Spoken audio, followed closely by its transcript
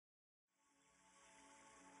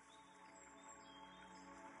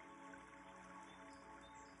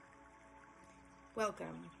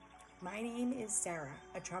Welcome. My name is Sarah,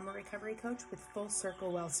 a trauma recovery coach with Full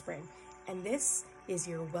Circle Wellspring, and this is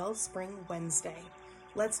your Wellspring Wednesday.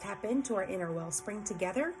 Let's tap into our inner wellspring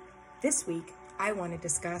together. This week, I want to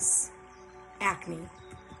discuss acne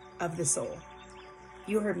of the soul.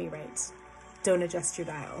 You heard me right. Don't adjust your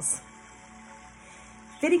dials.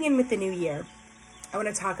 Fitting in with the new year, I want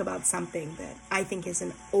to talk about something that I think is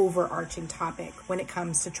an overarching topic when it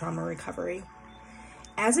comes to trauma recovery.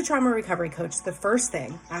 As a trauma recovery coach, the first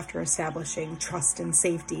thing after establishing trust and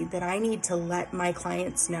safety that I need to let my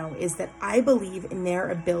clients know is that I believe in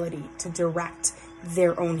their ability to direct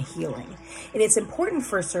their own healing. And it's important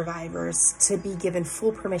for survivors to be given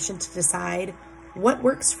full permission to decide what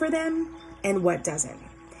works for them and what doesn't.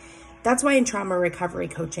 That's why in trauma recovery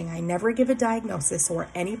coaching, I never give a diagnosis or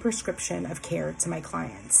any prescription of care to my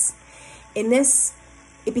clients. In this,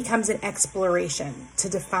 it becomes an exploration to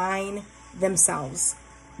define themselves,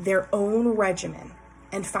 their own regimen,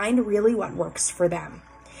 and find really what works for them.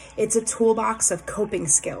 It's a toolbox of coping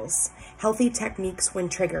skills, healthy techniques when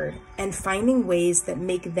triggered, and finding ways that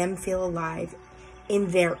make them feel alive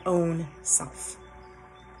in their own self.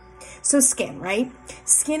 So skin, right?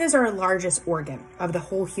 Skin is our largest organ of the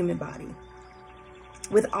whole human body.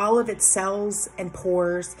 With all of its cells and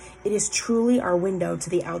pores, it is truly our window to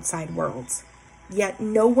the outside world. Yet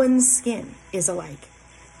no one's skin is alike.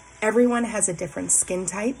 Everyone has a different skin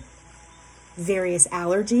type, various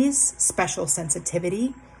allergies, special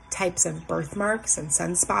sensitivity, types of birthmarks and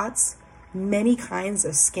sunspots, many kinds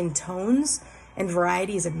of skin tones, and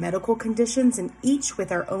varieties of medical conditions, and each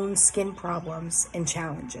with our own skin problems and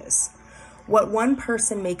challenges. What one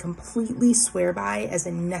person may completely swear by as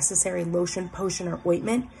a necessary lotion, potion, or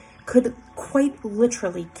ointment could quite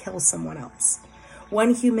literally kill someone else.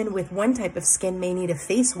 One human with one type of skin may need a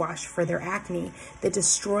face wash for their acne that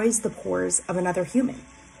destroys the pores of another human.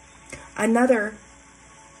 Another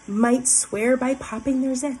might swear by popping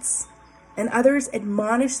their zits, and others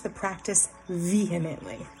admonish the practice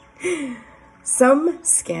vehemently. Some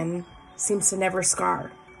skin seems to never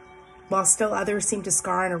scar, while still others seem to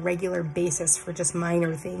scar on a regular basis for just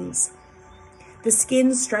minor things. The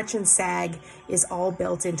skin stretch and sag is all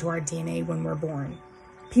built into our DNA when we're born.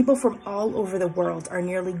 People from all over the world are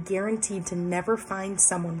nearly guaranteed to never find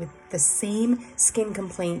someone with the same skin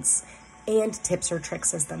complaints and tips or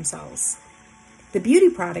tricks as themselves. The beauty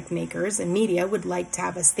product makers and media would like to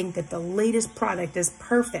have us think that the latest product is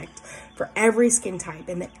perfect for every skin type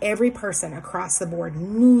and that every person across the board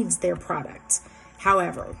needs their product.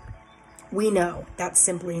 However, we know that's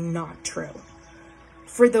simply not true.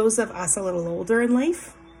 For those of us a little older in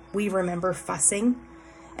life, we remember fussing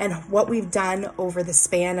and what we've done over the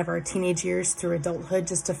span of our teenage years through adulthood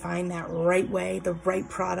just to find that right way, the right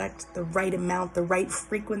product, the right amount, the right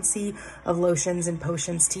frequency of lotions and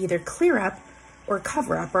potions to either clear up or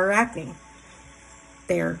cover up our acne.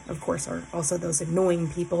 There, of course, are also those annoying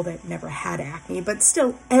people that never had acne, but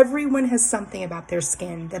still, everyone has something about their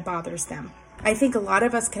skin that bothers them. I think a lot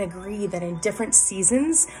of us can agree that in different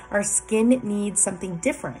seasons, our skin needs something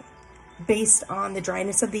different based on the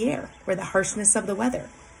dryness of the air or the harshness of the weather.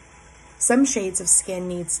 Some shades of skin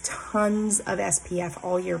needs tons of SPF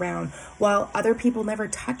all year round, while other people never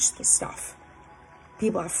touch the stuff.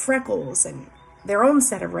 People have freckles and their own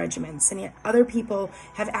set of regimens, and yet other people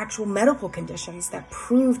have actual medical conditions that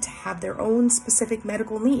prove to have their own specific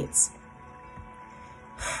medical needs.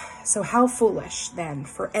 So how foolish, then,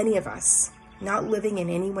 for any of us, not living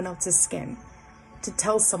in anyone else's skin, to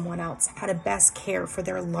tell someone else how to best care for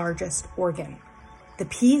their largest organ, the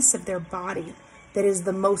piece of their body that is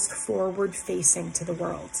the most forward-facing to the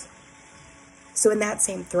world. So in that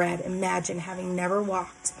same thread, imagine having never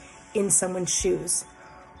walked in someone's shoes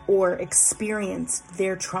or experienced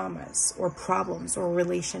their traumas or problems or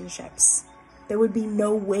relationships. There would be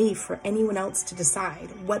no way for anyone else to decide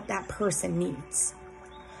what that person needs.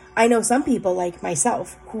 I know some people like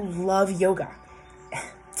myself who love yoga,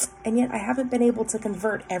 and yet I haven't been able to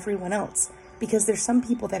convert everyone else because there's some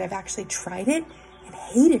people that have actually tried it and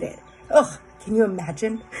hated it. Ugh. Can you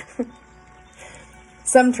imagine?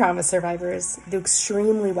 Some trauma survivors do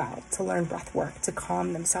extremely well to learn breath work to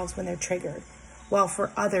calm themselves when they're triggered, while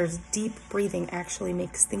for others, deep breathing actually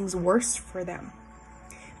makes things worse for them.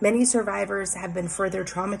 Many survivors have been further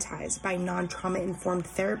traumatized by non-trauma informed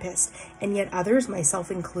therapists, and yet others,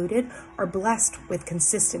 myself included, are blessed with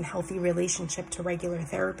consistent, healthy relationship to regular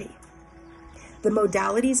therapy. The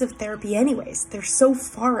modalities of therapy anyways, they're so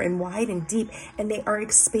far and wide and deep, and they are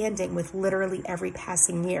expanding with literally every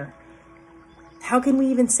passing year. How can we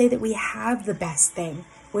even say that we have the best thing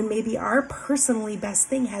when maybe our personally best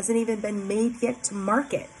thing hasn't even been made yet to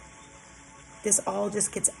market? This all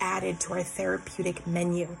just gets added to our therapeutic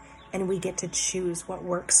menu, and we get to choose what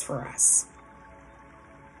works for us.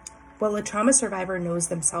 Well, a trauma survivor knows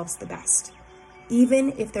themselves the best,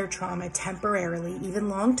 even if their trauma temporarily, even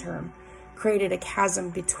long-term, created a chasm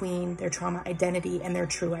between their trauma identity and their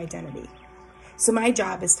true identity. So my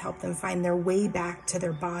job is to help them find their way back to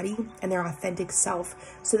their body and their authentic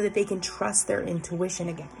self so that they can trust their intuition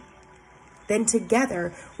again. Then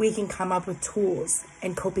together, we can come up with tools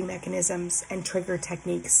and coping mechanisms and trigger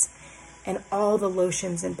techniques and all the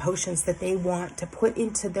lotions and potions that they want to put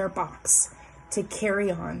into their box to carry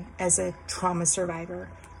on as a trauma survivor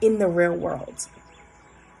in the real world.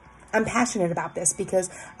 I'm passionate about this because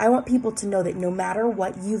I want people to know that no matter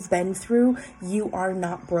what you've been through, you are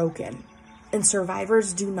not broken. And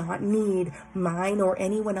survivors do not need mine or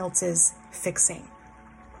anyone else's fixing.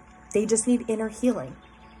 They just need inner healing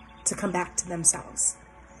to come back to themselves.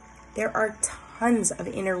 There are tons of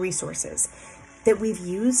inner resources that we've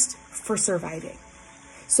used for surviving.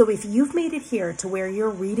 So if you've made it here to where you're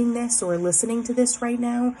reading this or listening to this right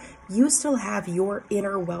now, you still have your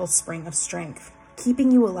inner wellspring of strength,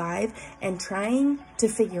 keeping you alive and trying to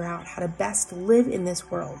figure out how to best live in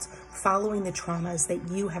this world, following the traumas that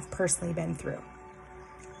you have personally been through.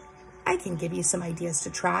 I can give you some ideas to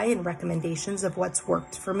try and recommendations of what's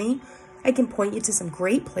worked for me. I can point you to some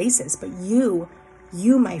great places, but you,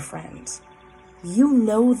 my friend, you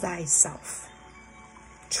know thyself.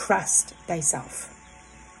 Trust thyself.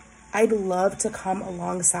 I'd love to come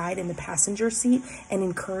alongside in the passenger seat and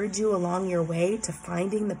encourage you along your way to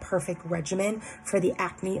finding the perfect regimen for the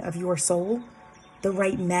acne of your soul, the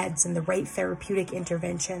right meds and the right therapeutic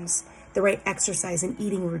interventions, the right exercise and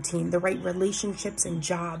eating routine, the right relationships and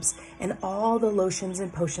jobs, and all the lotions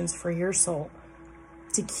and potions for your soul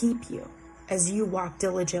to keep you as you walk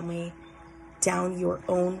diligently down your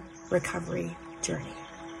own recovery journey.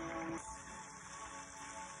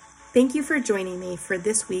 Thank you for joining me for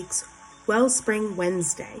this week's Wellspring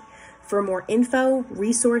Wednesday. For more info,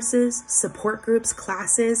 resources, support groups,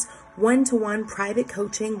 classes, one-to-one private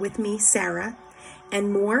coaching with me, Sarah,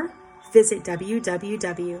 and more, visit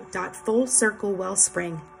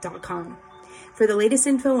www.fullcirclewellspring.com. For the latest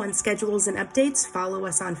info on schedules and updates, follow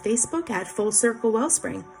us on Facebook at Full Circle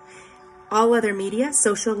Wellspring. All other media,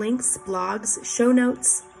 social links, blogs, show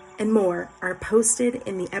notes, and more are posted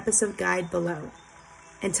in the episode guide below.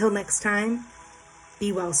 Until next time,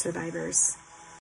 be well, survivors.